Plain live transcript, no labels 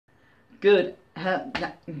Good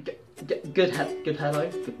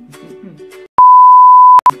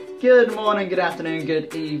morning, good afternoon,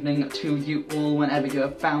 good evening to you all whenever you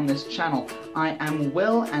have found this channel. I am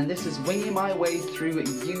Will and this is Winging My Way Through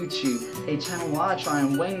YouTube, a channel where I try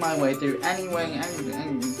and wing my way through I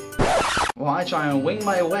try and wing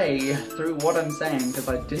my way through what I'm saying because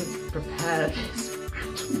I didn't prepare this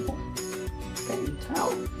at all. Can you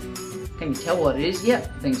tell? Can you tell what it is?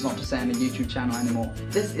 Yep, things not to say on a YouTube channel anymore.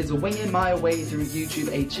 This is Winging My Way Through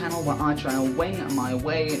YouTube, a channel where I try and wing my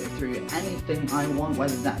way through anything I want,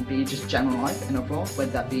 whether that be just general life in a vlog,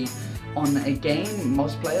 whether that be on a game,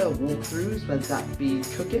 multiplayer, walkthroughs, whether that be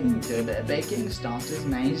cooking, do a bit of baking, starters,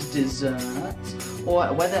 mains, desserts,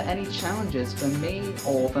 or whether any challenges for me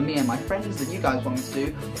and my friends that you guys want me to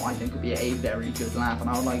do, or I think would be a very good laugh, and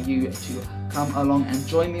I would like you to come along and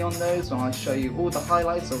join me on those, and I'll show you all the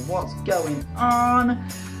highlights of what's going on,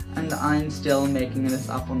 and I'm still making this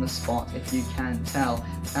up on the spot if you can't tell.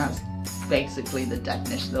 That's basically the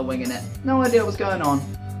definition of winging it. No idea what's going on,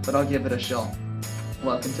 but I'll give it a shot.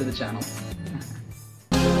 Welcome to the channel.